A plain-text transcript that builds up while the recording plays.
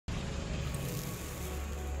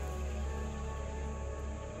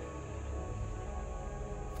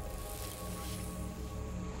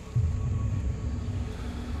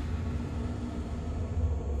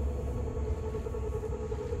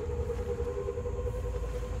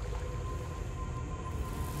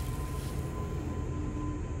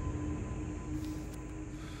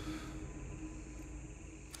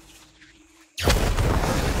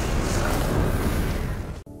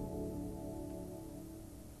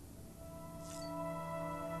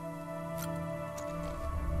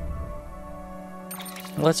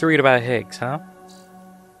Let's read about Higgs, huh?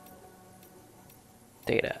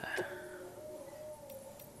 Data.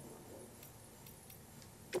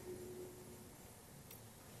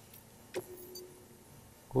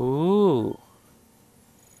 Ooh.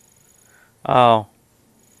 Oh.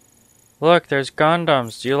 Look, there's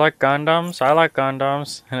Gundams. Do you like Gundams? I like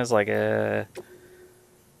Gundams. And it's like,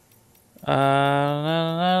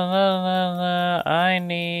 I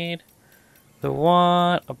need the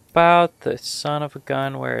one about the son of a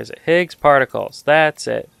gun. Where is it? Higgs particles. That's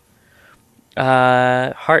it.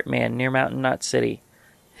 Heartman, near Mountain Knot City.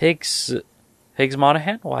 Higgs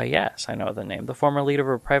Monahan? Why, yes, I know the name. The former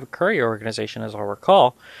leader of a private courier organization, as I'll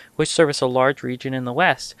recall, which serviced a large region in the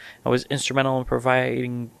West and was instrumental in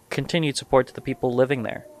providing continued support to the people living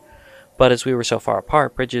there. But as we were so far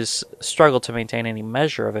apart, bridges struggled to maintain any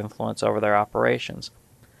measure of influence over their operations.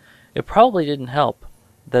 It probably didn't help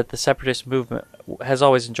that the separatist movement has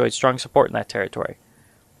always enjoyed strong support in that territory.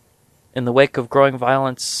 In the wake of growing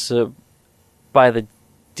violence by the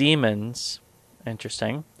demons,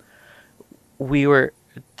 interesting, they were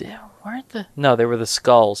the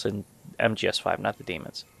skulls in MGS5, not the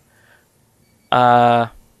demons.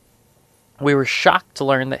 We were shocked to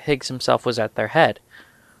learn that Higgs himself was at their head.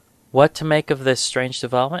 What to make of this strange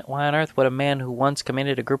development? Why on earth would a man who once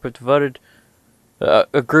commanded a group devoted to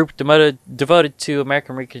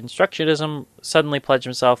American Reconstructionism suddenly pledge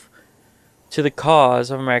himself to the cause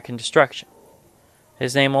of American destruction?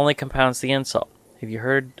 His name only compounds the insult. Have you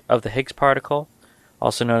heard of the Higgs particle,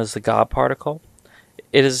 also known as the God particle?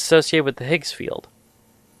 It is associated with the Higgs field,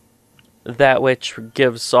 that which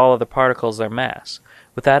gives all other particles their mass.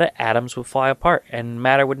 Without it, atoms would fly apart, and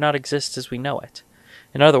matter would not exist as we know it.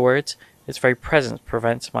 In other words, its very presence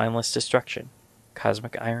prevents mindless destruction.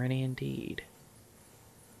 Cosmic irony indeed.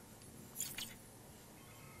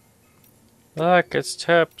 Look, it's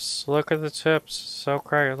tips. Look at the tips. So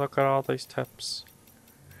great. Look at all these tips.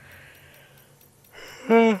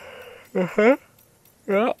 Yeah.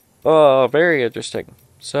 Oh, very interesting.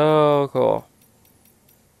 So cool.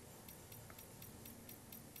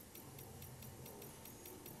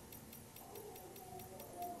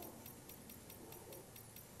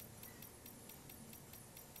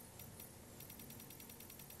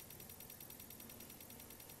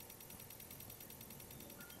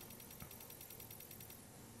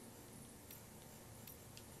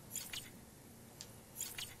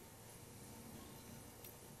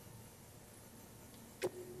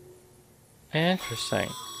 Interesting.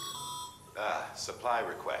 Supply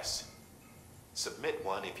requests. Submit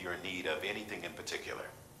one if you're in need of anything in particular.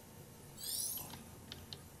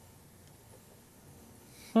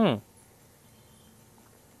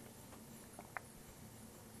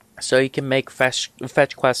 So you can make fetch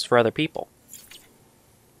quests for other people.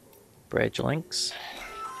 Bridge links.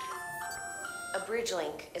 A bridge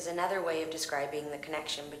link is another way of describing the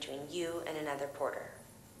connection between you and another porter.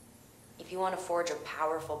 If you want to forge a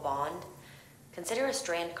powerful bond, consider a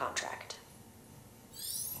strand contract.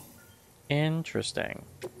 Interesting.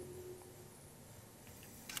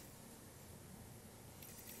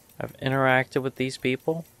 I've interacted with these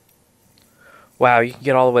people. Wow, you can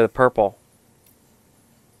get all the way to purple.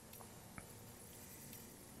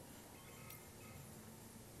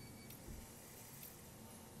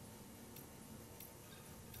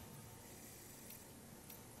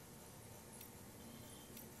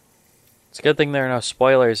 It's a good thing there are no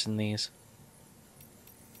spoilers in these.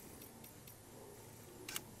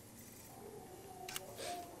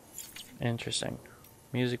 Interesting.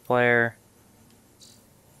 Music player.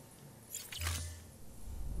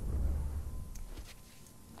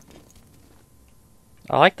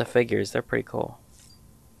 I like the figures. They're pretty cool.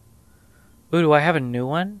 Ooh, do I have a new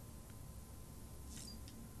one?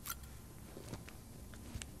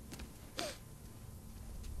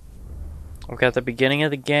 I've got the beginning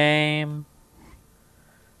of the game.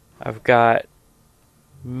 I've got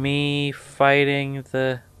me fighting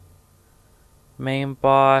the main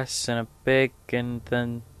boss and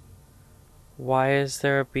then why is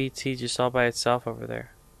there a BT just all by itself over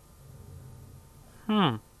there?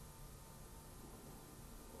 Huh.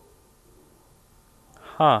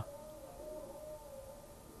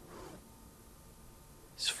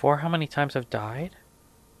 Is 4 how many times I've died?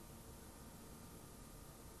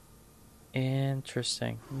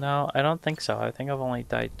 Interesting. No, I don't think so. I think I've only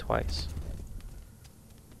died twice.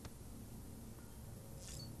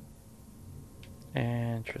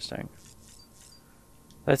 Interesting.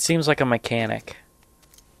 That seems like a mechanic.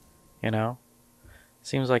 You know?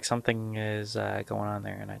 Seems like something is going on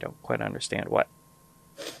there and I don't quite understand what.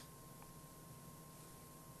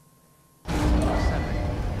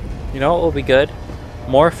 You know what will be good?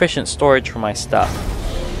 More efficient storage for my stuff.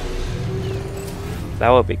 That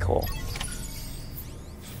would be cool.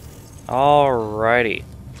 Alrighty.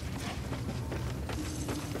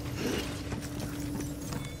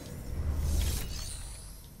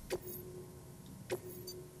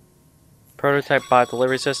 Prototype bot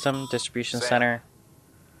delivery system, distribution Sam, center,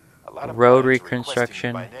 A lot of road clients are requesting you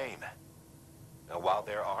reconstruction. by name. Now, while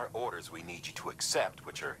there are orders we need you to accept,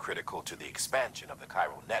 which are critical to the expansion of the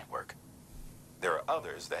chiral network, there are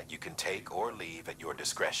others that you can take or leave at your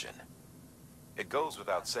discretion. It goes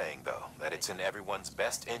without saying, though, that it's in everyone's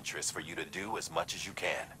best interest for you to do as much as you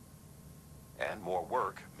can. And more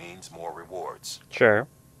work means more rewards. Sure.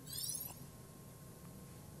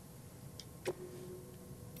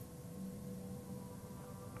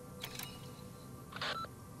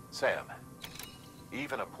 Sam,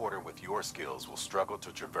 even a porter with your skills will struggle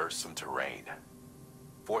to traverse some terrain.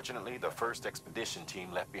 Fortunately, the first expedition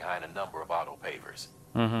team left behind a number of auto pavers.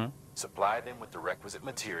 Mm-hmm. Supply them with the requisite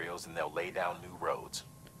materials and they'll lay down new roads.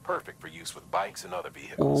 Perfect for use with bikes and other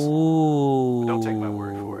vehicles. Ooh. But don't take my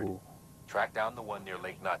word for it. Track down the one near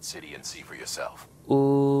Lake Knot City and see for yourself.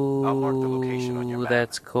 Ooh. I'll mark the location on your map.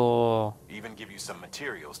 That's cool. Even give you some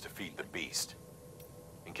materials to feed the beast.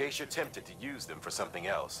 In case you're tempted to use them for something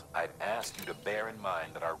else, I'd ask you to bear in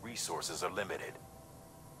mind that our resources are limited.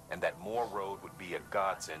 And that more road would be a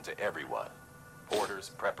godsend to everyone.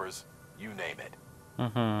 Porters, preppers, you name it.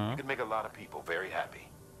 Mm-hmm. You could make a lot of people very happy.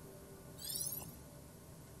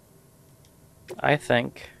 I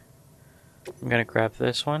think I'm gonna grab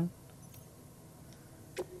this one.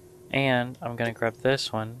 And I'm gonna grab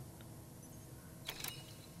this one.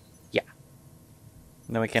 Yeah.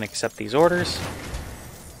 And then we can accept these orders.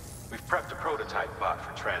 We've prepped a prototype bot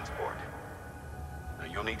for transport. Now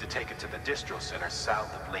you'll need to take it to the distro center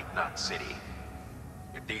south of Lake Knot City.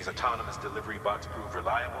 If these autonomous delivery bots prove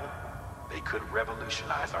reliable, they could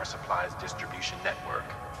revolutionize our supplies distribution network.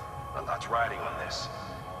 A lot's riding on this,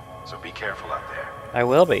 so be careful out there. I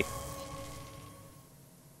will be.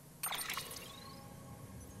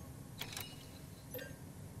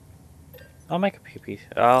 I'll make a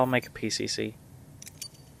PCC.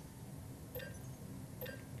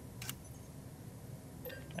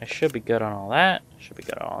 I should be good on all that. Should be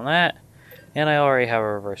good on all that. And I already have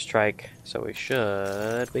a reverse strike, so we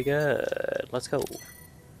should be good. Let's go.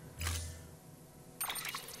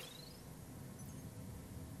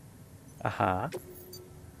 Uh-huh.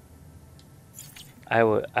 I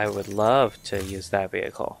would love to use that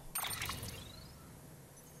vehicle.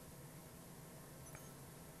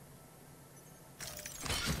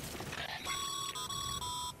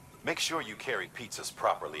 Make sure you carry pizzas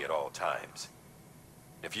properly at all times.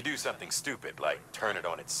 If you do something stupid, like turn it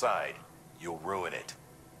on its side, you'll ruin it.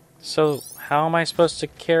 So, how am I supposed to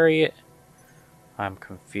carry it? I'm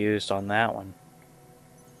confused on that one.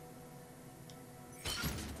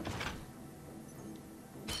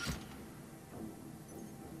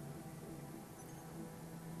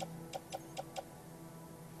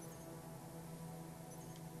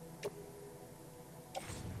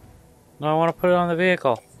 No, I want to put it on the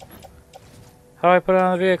vehicle. How do I put it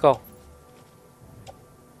on the vehicle?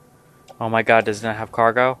 Oh my god, does it not have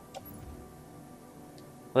cargo?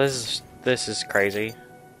 This is crazy.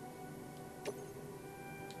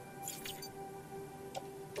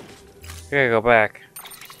 I gotta go back.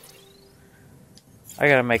 I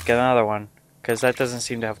gotta make another one, because that doesn't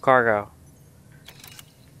seem to have cargo.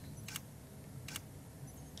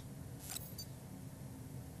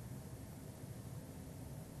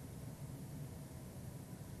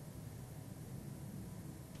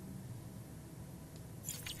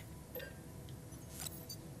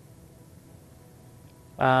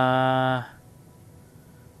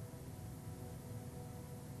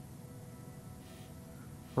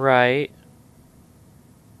 Right.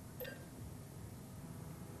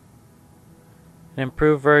 An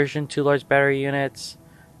improved version, 2 large battery units,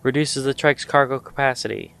 reduces the trike's cargo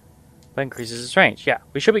capacity, but increases its range. Yeah,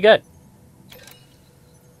 we should be good.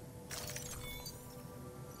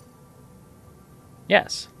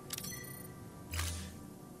 Yes.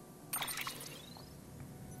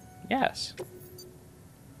 Yes.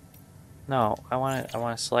 No, I want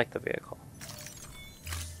to select the vehicle.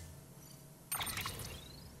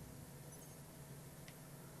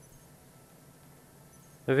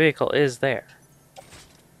 The vehicle is there.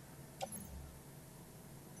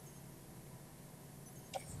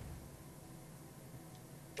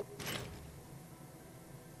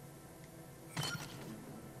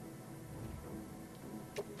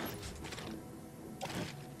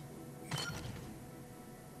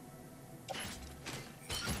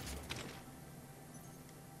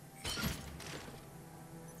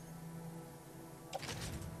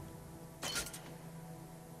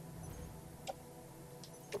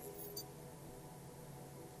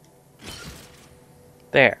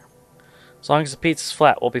 There. As long as the pizza's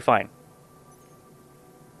flat, we'll be fine.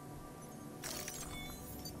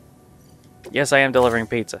 Yes, I am delivering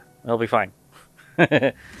pizza. It'll be fine.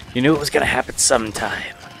 You knew it was gonna happen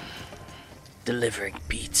sometime. Delivering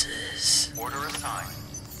pizzas. Order assigned.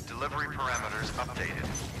 Delivery parameters updated.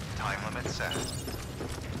 Time limit set.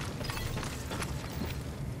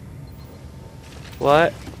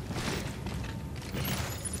 What?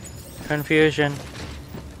 Confusion.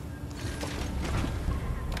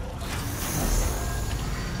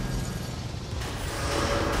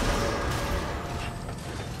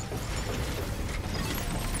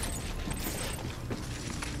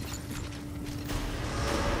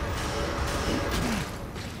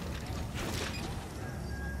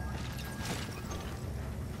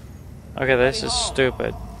 Okay, this is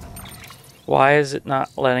stupid. Why is it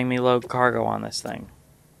not letting me load cargo on this thing?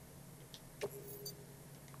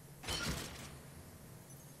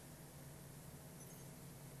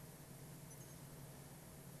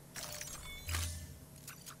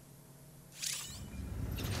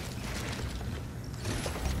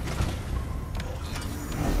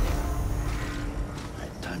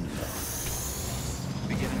 Time to go.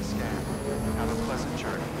 Beginning scan. Have a pleasant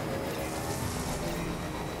journey.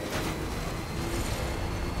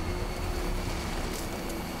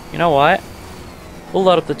 You know what? We'll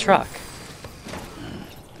load up the truck.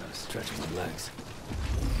 Gotta stretch my legs.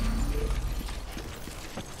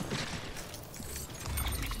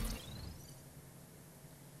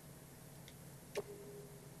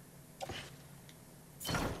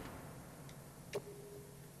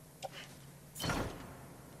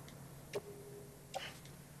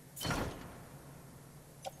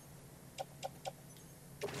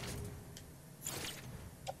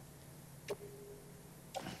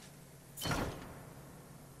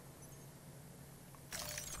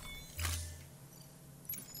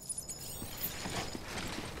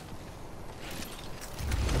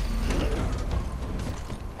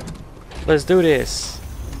 Let's do this.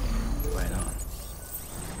 Right on.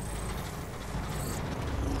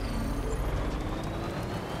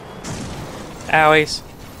 Owies.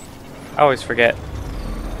 I always forget.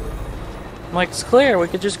 I'm like, it's clear, we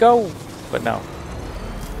could just go. But no.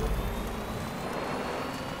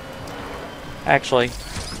 Actually,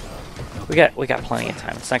 we got plenty of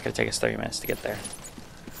time. It's not gonna take us 30 minutes to get there.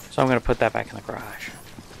 So I'm gonna put that back in the garage.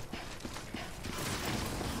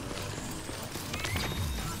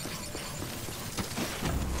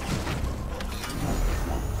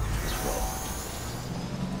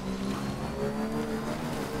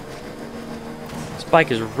 This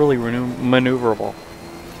bike is really maneuverable.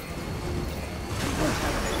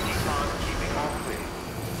 Keeping all clear.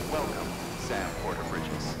 Welcome, Sam Porter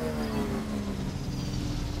Bridges.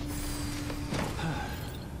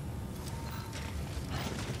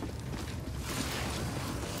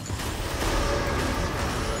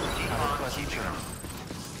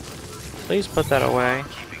 Please put that away.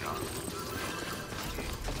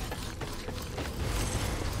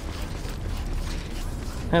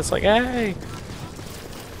 And it's like, hey!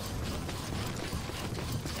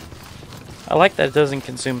 I like that it doesn't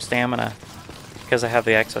consume stamina because I have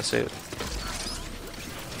the exosuit.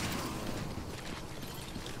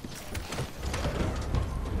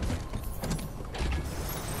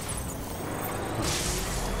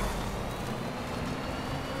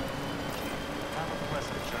 Have a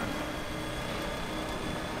pleasant journey.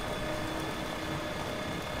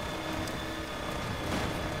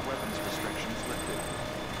 Weapons restrictions lifted.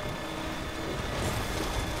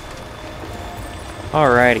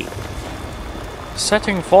 Alrighty.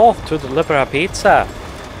 Setting forth to deliver a pizza.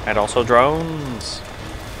 And also drones.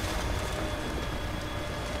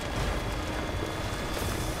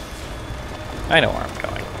 I know where I'm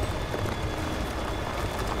going.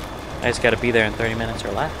 I just gotta be there in 30 minutes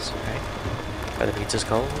or less, right? Or the pizza's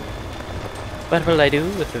cold. What will I do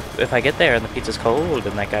if I get there and the pizza's cold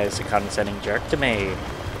and that guy's a condescending jerk to me?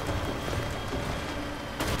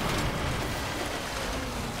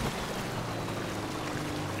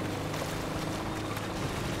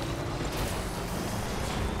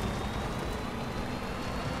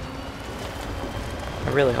 I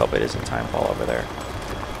really hope it isn't timefall over there.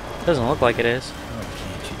 Doesn't look like it is. Oh,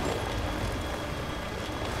 can't you?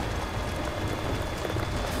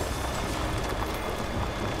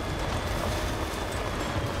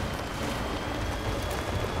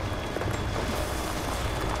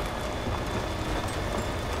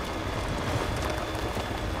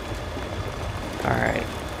 Alright.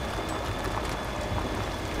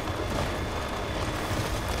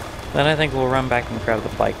 Then I think we'll run back and grab the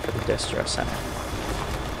bike for the distro center.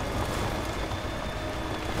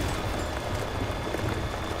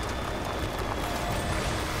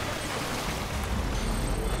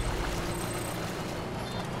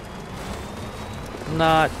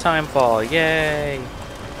 Not timefall. Yay!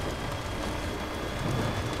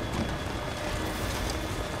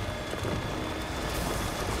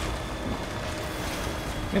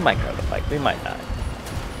 We might go to bike. We might not.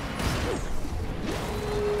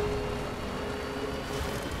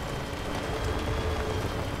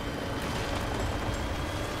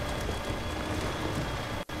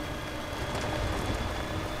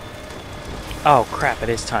 Oh crap, it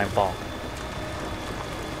is timefall.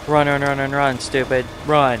 Run, run, run, run, run, stupid.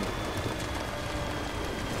 Run.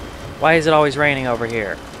 Why is it always raining over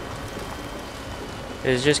here?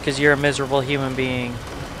 Is it just because you're a miserable human being?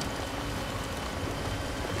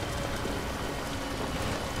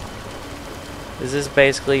 Is this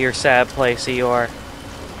basically your sad place, Eeyore?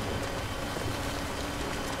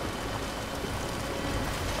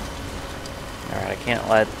 Alright, I can't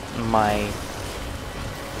let my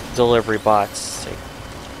delivery bots take...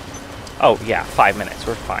 Oh, yeah, 5 minutes.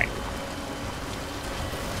 We're fine.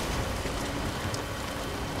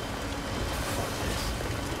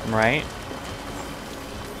 Right?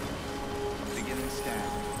 Beginning scan.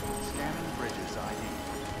 Scanning bridges ID.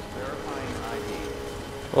 Verifying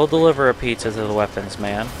ID. We'll deliver a pizza to the weapons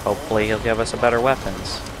man. Hopefully he'll give us a better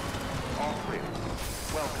weapons. All clear.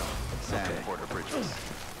 Welcome, Sam Porter Bridges.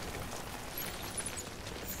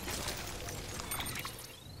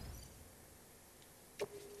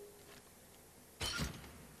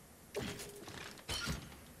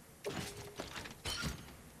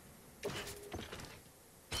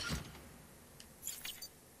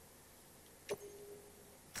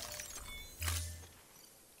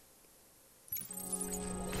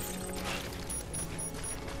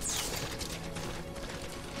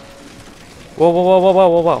 Whoa, whoa, whoa, whoa,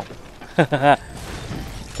 whoa, whoa, whoa.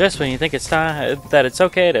 Just when you think it's time that it's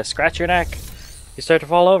okay to scratch your neck, you start to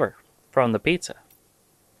fall over from the pizza.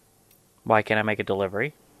 Why can't I make a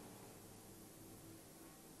delivery?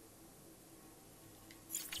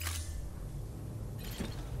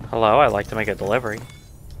 Hello, I'd like to make a delivery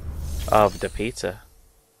of the pizza.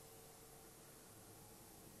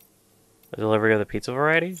 A delivery of the pizza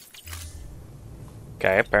variety?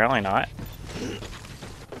 Okay, apparently not.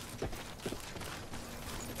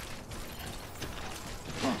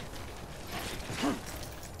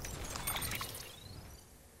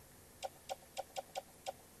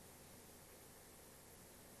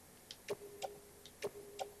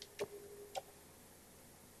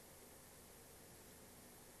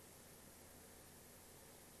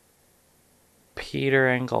 Peter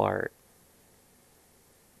Engelhart.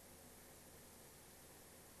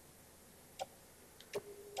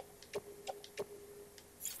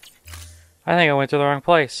 I think I went to the wrong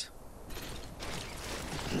place.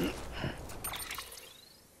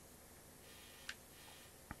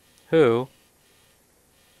 Who?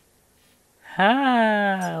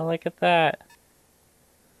 Ha! Look at that.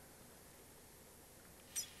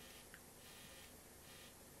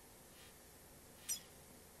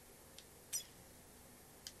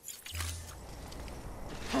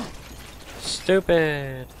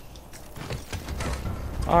 Stupid.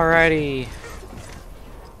 Alrighty.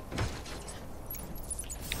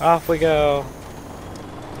 Off we go.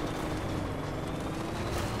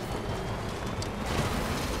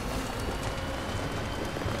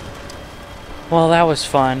 Well, that was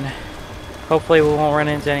fun. Hopefully we won't run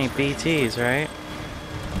into any BTs, right?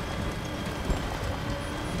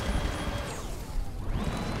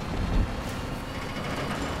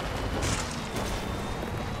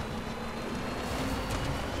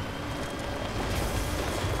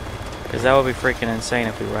 Because that would be freaking insane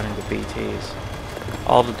if we run into BTs.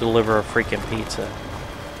 All to deliver a freaking pizza.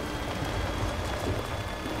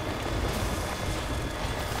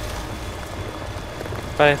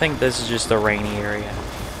 But I think this is just a rainy area.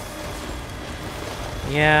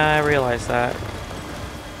 Yeah, I realize that.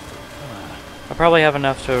 I probably have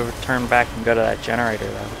enough to return back and go to that generator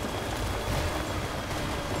though.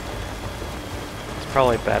 It's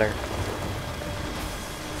probably better.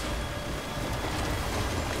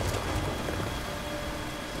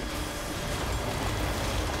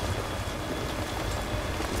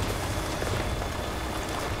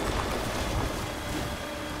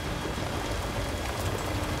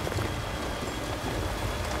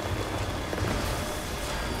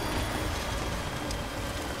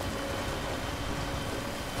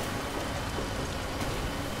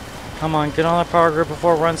 Come on, get on that power grid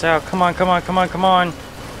before it runs out. Come on, come on, come on, come on.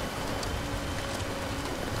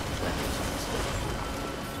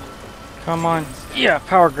 Come on. Yeah,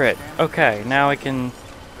 power grid. Okay, now we can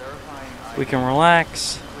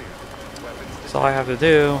relax. That's all I have to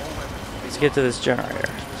do is get to this generator.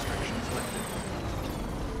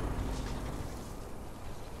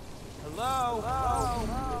 Hello?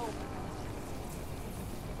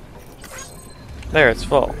 There, it's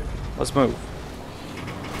full. Let's move.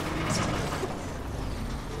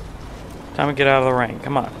 Time to get out of the rain.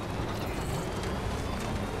 Come on.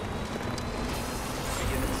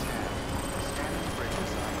 Begin and scan. Scanning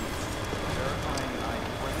bridges ID. Verifying ID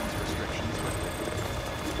weapons restrictions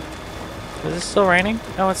lifted. Is it still raining?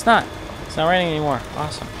 No, it's not. It's not raining anymore.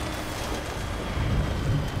 Awesome.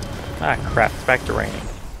 Ah, crap. It's back to raining.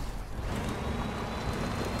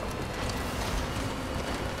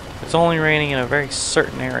 It's only raining in a very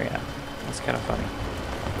certain area. That's kind of funny.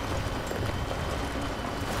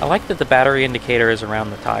 I like that the battery indicator is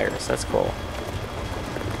around the tires. That's cool.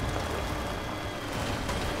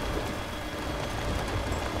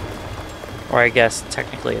 Or I guess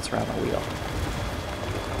technically it's around the wheel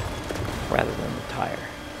rather than the tire.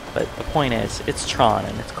 But the point is, it's Tron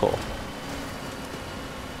and it's cool.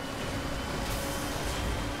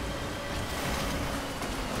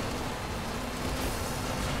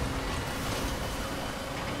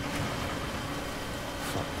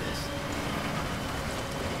 Fuck this.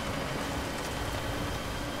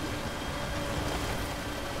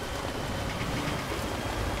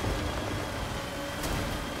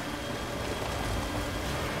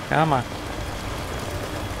 Come on.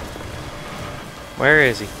 Where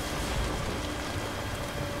is he?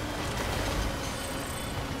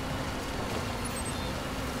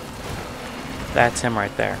 That's him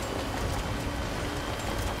right there.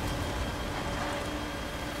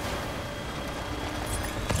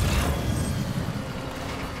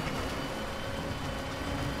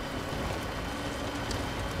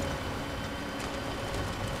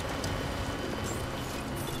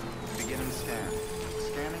 Begin and scan.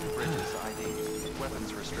 Scanning bridges ID.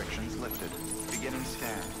 Weapons restrictions lifted. Begin and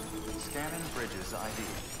scan. Scanning bridges ID.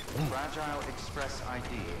 Fragile Express ID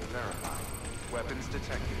verified. Weapons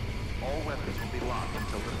detected. All weapons will be locked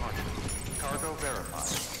until departure. Cargo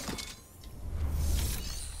verified.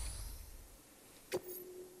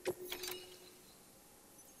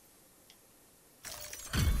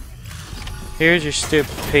 Here's your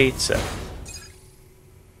stupid pizza.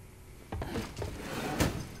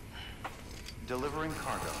 Delivering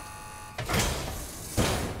cargo.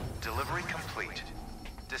 Delivery complete.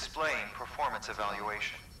 Displaying performance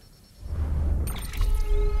evaluation.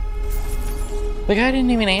 The guy didn't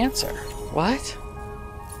even answer. What?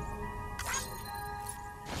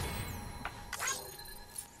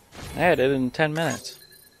 I did it in 10 minutes.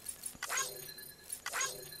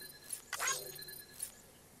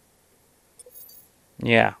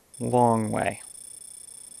 Yeah, long way.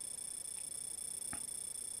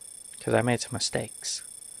 Because I made some mistakes.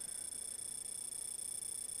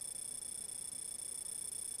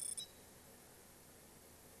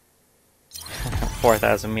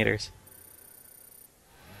 $4,000 meters.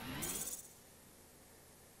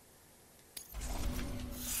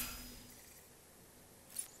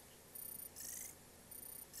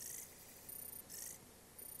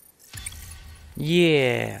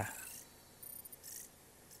 Yeah.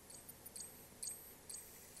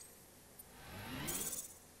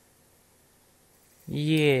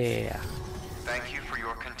 Yeah. Thank you for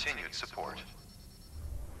your continued support.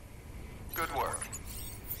 Good work.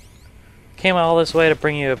 Came all this way to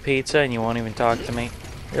bring you a pizza and you won't even talk to me?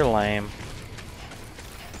 You're lame.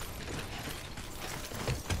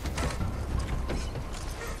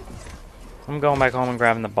 I'm going back home and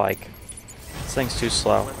grabbing the bike. This thing's too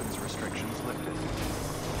slow. Weapons restrictions lifted.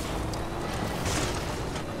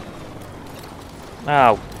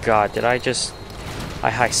 Oh god, did I just... I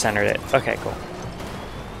high-centered it. Okay, cool.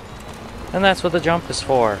 And that's what the jump is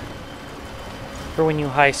for. For when you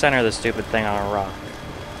high-center the stupid thing on a rock.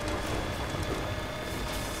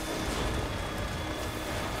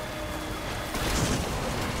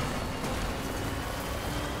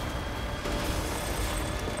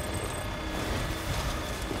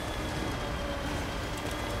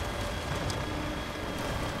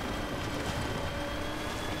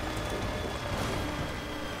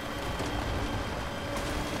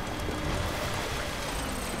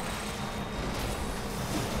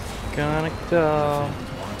 Gonna go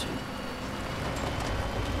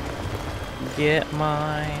get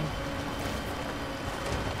my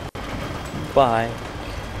bike,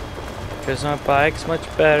 'cause my bike's much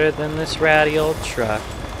better than this ratty old truck.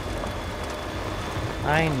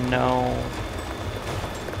 I know.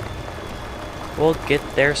 We'll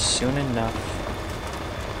get there soon enough.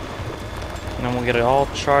 And then we'll get it all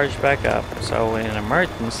charged back up, so in an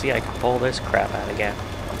emergency I can pull this crap out again.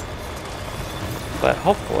 But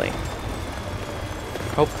hopefully,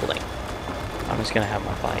 I'm just gonna have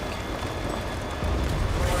my bike.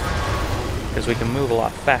 Because we can move a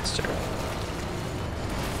lot faster.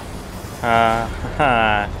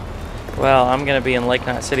 Well, I'm gonna be in Lake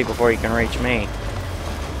Knot City before you can reach me.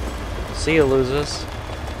 See you, losers.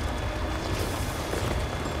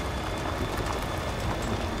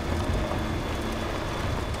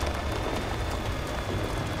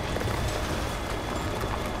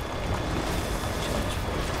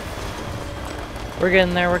 We're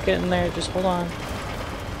getting there, just hold on.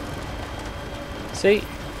 See?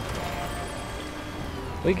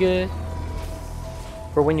 We good.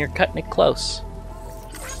 For when you're cutting it close.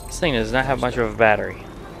 This thing does not have much of a battery.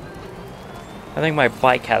 I think my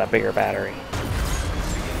bike had a bigger battery.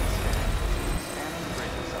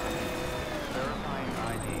 Verifying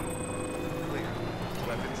ID. Clear.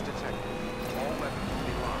 Weapons detected. All weapons will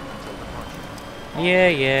be locked until departure.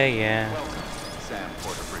 Yeah. Welcome, Sam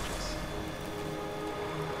Porter Bridges.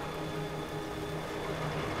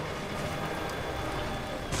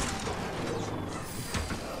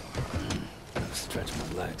 Stretch my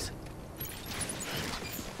legs.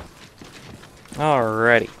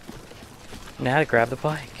 Alrighty. Now to grab the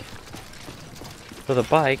bike. So the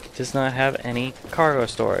bike does not have any cargo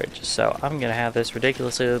storage, so I'm gonna have this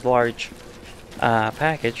ridiculously large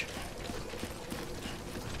package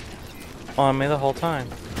on me the whole time.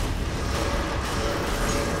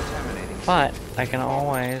 But I can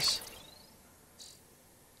always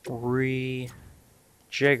rejigger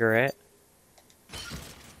it.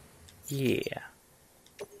 Yeah.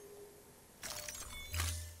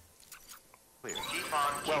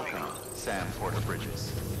 Welcome, Sam Porter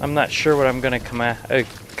Bridges. I'm not sure what I'm gonna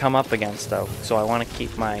come up against though, so I want to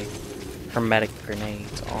keep my hermetic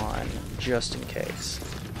grenades on just in case.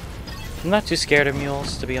 I'm not too scared of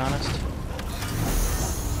mules, to be honest.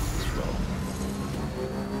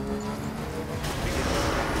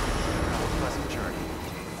 Pleasant journey.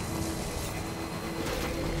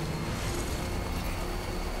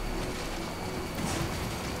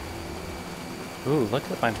 Ooh, look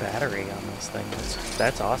at my battery on this thing.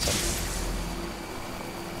 That's awesome.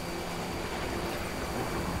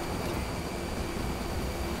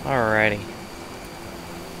 Alrighty.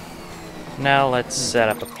 Now let's set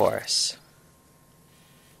up a course.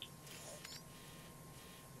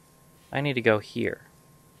 I need to go here.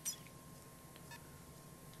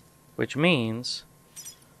 Which means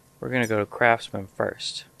we're going to go to Craftsman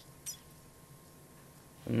first.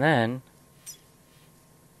 And then,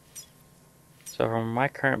 so from my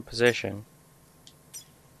current position,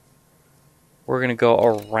 we're going to go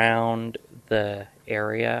around the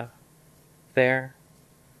area there.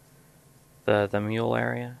 The mule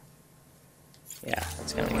area. Yeah,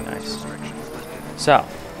 that's going to be nice. So,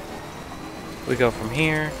 we go from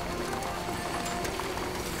here,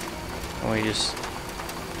 and we just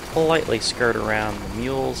politely skirt around the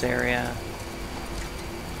mules area.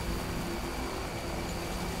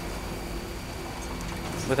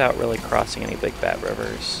 Without really crossing any big bad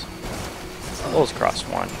rivers. We'll just cross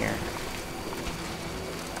one here.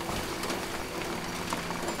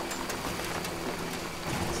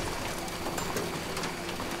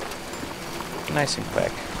 Nice and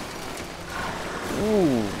quick.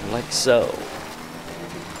 Ooh, like so.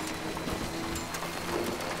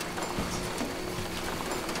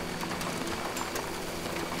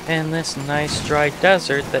 And this nice dry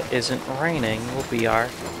desert that isn't raining will be our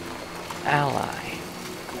ally.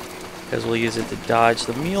 Because we'll use it to dodge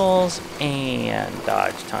the mules and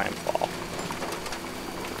dodge timefall.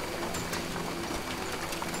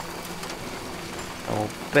 And we'll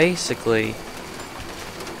basically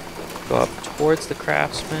go up towards the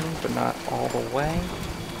Craftsman, but not all the way.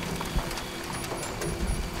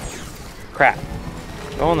 Crap.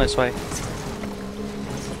 Going this way.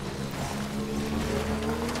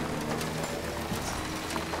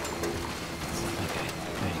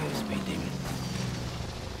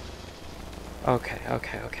 Okay.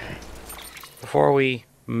 Before we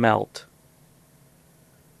melt.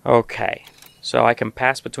 Okay. So I can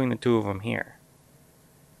pass between the two of them here.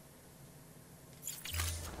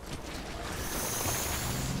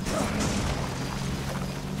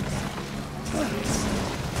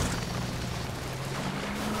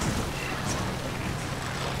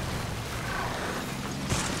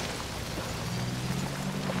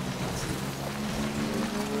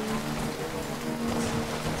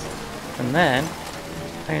 And then,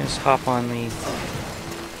 I can just hop on the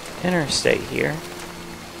interstate here.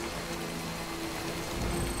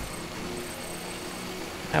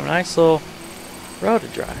 Have a nice little road to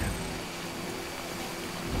drive.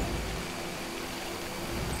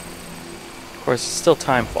 Of course, it's still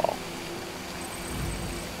timefall.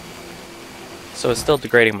 So it's still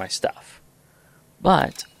degrading my stuff.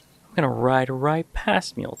 But, I'm going to ride right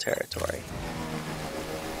past mule territory.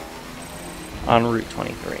 On Route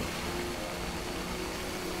 23.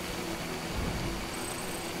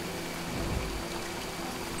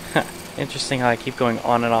 Interesting how I keep going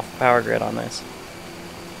on and off the power grid on this.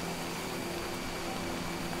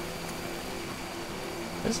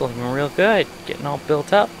 This is looking real good. Getting all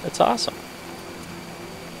built up. It's awesome.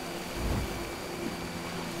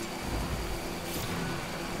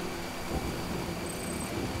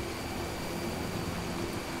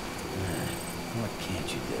 What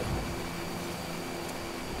can't you do?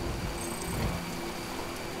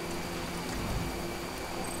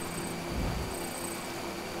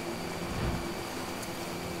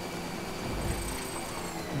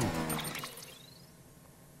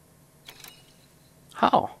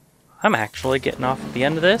 Oh, I'm actually getting off at the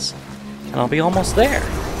end of this, and I'll be almost there.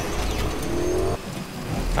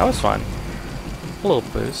 That was fun. A little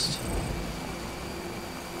boost.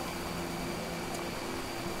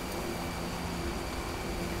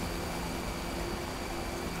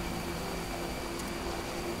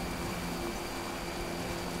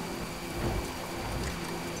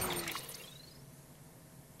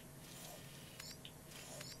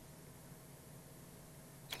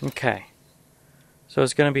 Okay. So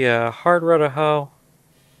it's going to be a hard row to hoe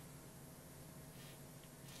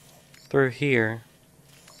through here,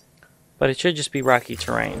 but it should just be rocky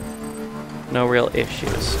terrain. No real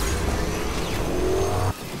issues.